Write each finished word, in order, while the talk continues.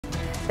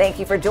Thank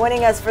you for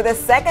joining us for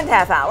this second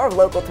half hour of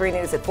Local 3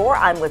 News at 4.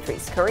 I'm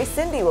Latrice Curry.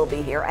 Cindy will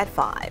be here at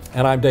 5.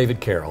 And I'm David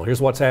Carroll.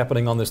 Here's what's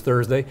happening on this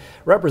Thursday.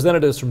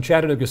 Representatives from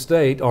Chattanooga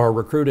State are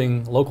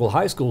recruiting local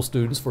high school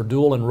students for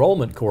dual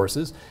enrollment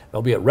courses.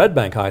 They'll be at Red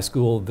Bank High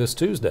School this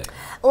Tuesday.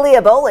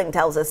 Leah Bowling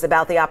tells us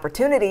about the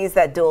opportunities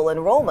that dual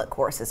enrollment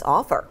courses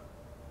offer.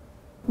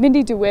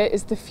 Mindy DeWitt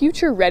is the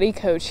Future Ready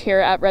coach here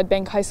at Red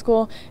Bank High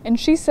School, and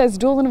she says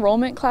dual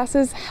enrollment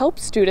classes help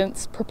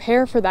students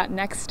prepare for that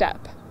next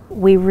step.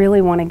 We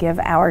really want to give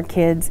our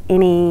kids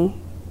any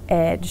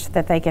edge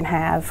that they can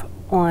have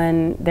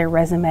on their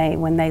resume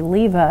when they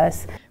leave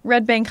us.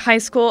 Red Bank High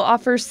School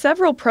offers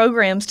several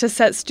programs to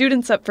set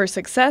students up for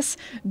success.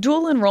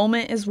 Dual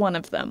enrollment is one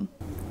of them.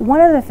 One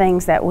of the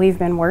things that we've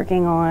been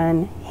working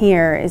on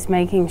here is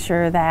making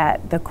sure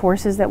that the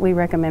courses that we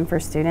recommend for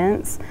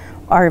students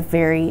are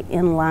very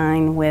in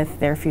line with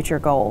their future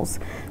goals.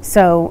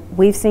 So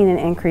we've seen an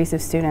increase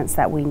of students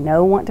that we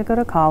know want to go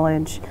to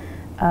college.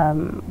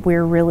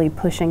 We're really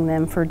pushing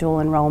them for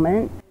dual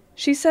enrollment.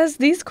 She says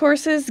these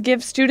courses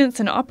give students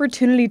an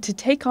opportunity to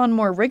take on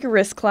more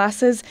rigorous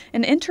classes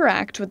and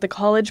interact with the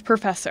college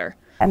professor.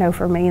 I know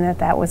for me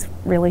that was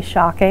really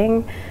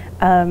shocking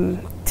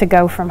to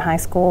go from high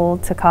school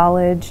to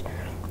college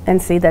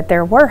and see that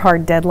there were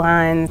hard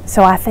deadlines.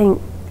 So I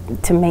think,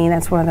 to me,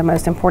 that's one of the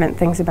most important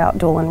things about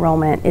dual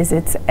enrollment is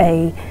it's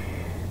an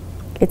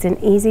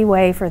easy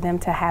way for them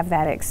to have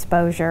that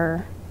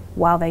exposure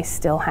while they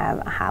still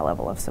have a high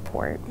level of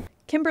support.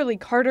 Kimberly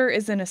Carter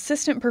is an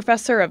assistant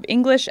professor of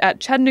English at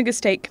Chattanooga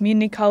State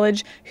Community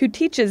College who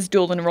teaches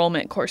dual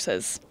enrollment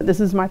courses. This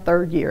is my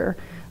third year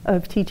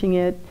of teaching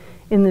it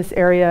in this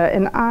area,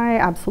 and I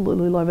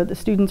absolutely love it. The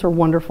students are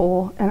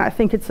wonderful, and I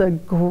think it's a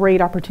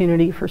great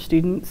opportunity for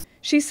students.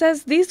 She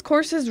says these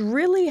courses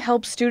really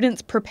help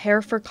students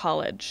prepare for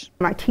college.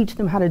 I teach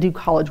them how to do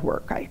college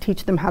work. I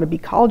teach them how to be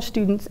college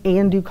students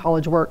and do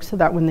college work so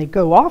that when they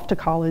go off to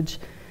college,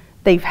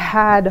 they've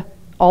had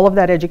all of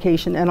that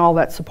education and all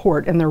that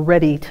support, and they're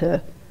ready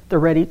to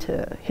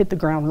hit the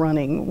ground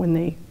running when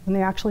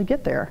they actually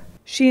get there.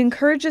 She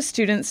encourages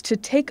students to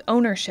take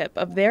ownership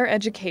of their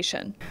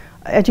education.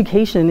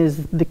 Education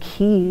is the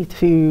key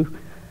to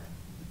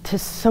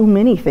so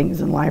many things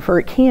in life, or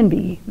it can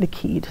be the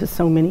key to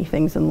so many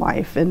things in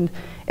life. And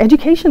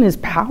education is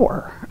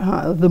power.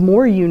 The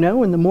more you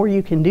know and the more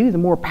you can do, the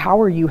more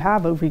power you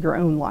have over your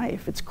own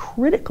life. It's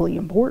critically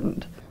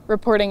important.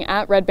 Reporting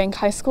at Red Bank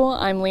High School,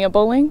 I'm Leah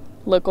Bowling,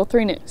 Local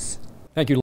 3 News. Thank you.